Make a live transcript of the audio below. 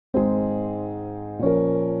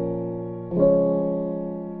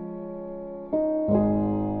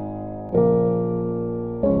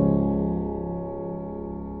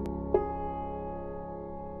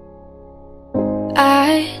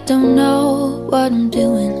I don't know what I'm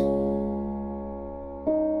doing.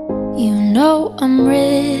 You know I'm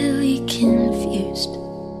really confused.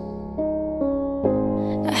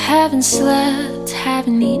 I haven't slept,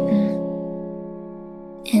 haven't eaten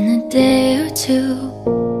in a day or two.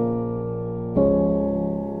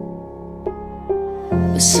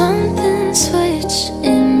 But something switched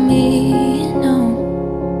in me, you know.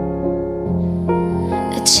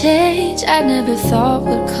 A change I never thought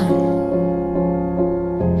would come.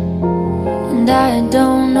 And I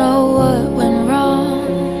don't know what went wrong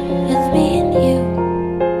with me and you,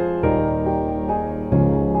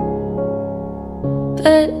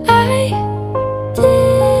 but I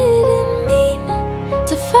didn't mean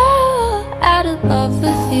to fall out of love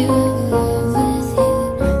with you.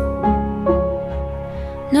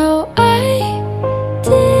 No, I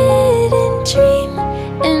didn't dream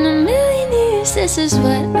in a million years this is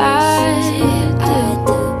what I do.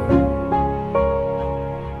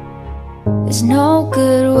 There's no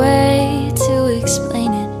good way to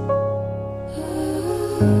explain it,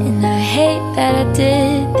 and I hate that I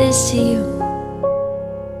did this to you.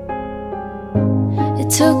 It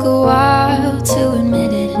took a while to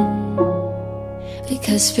admit it,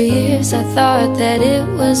 because for years I thought that it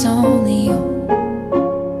was only you.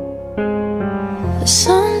 But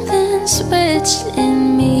something switched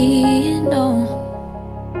in me, you know.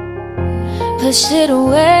 Pushed it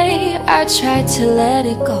away, I tried to let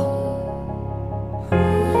it go.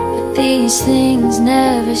 These things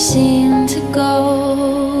never seem to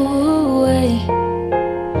go away,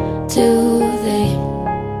 do they?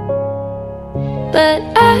 But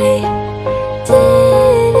I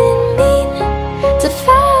didn't mean to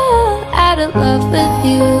fall out of love with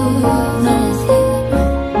you, no.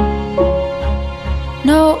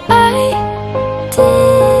 No, I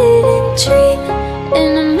didn't dream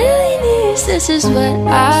in a million years this is what I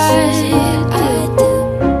do.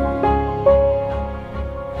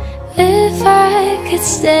 If I could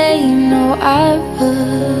stay, you know I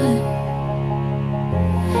would.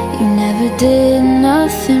 You never did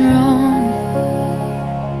nothing wrong.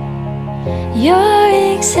 You're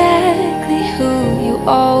exactly who you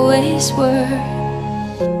always were.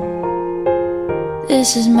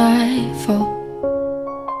 This is my fault,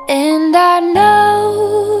 and I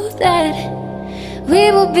know that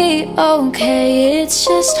we will be okay. It's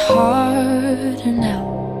just harder now.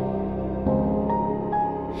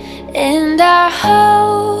 And I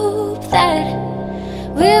hope that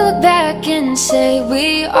we'll look back and say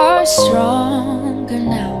we are stronger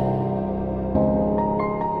now.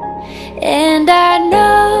 And I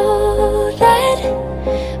know that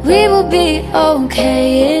we will be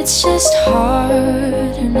okay. It's just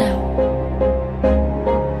harder now.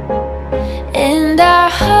 And I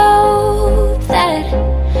hope that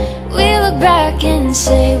we'll look back and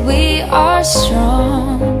say we are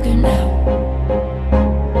stronger now.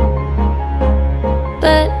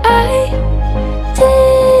 But I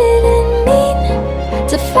didn't mean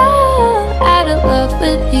to fall out of love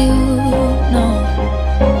with you, no.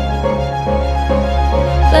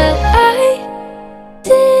 But I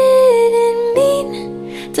didn't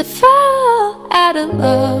mean to fall out of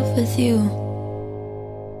love with you.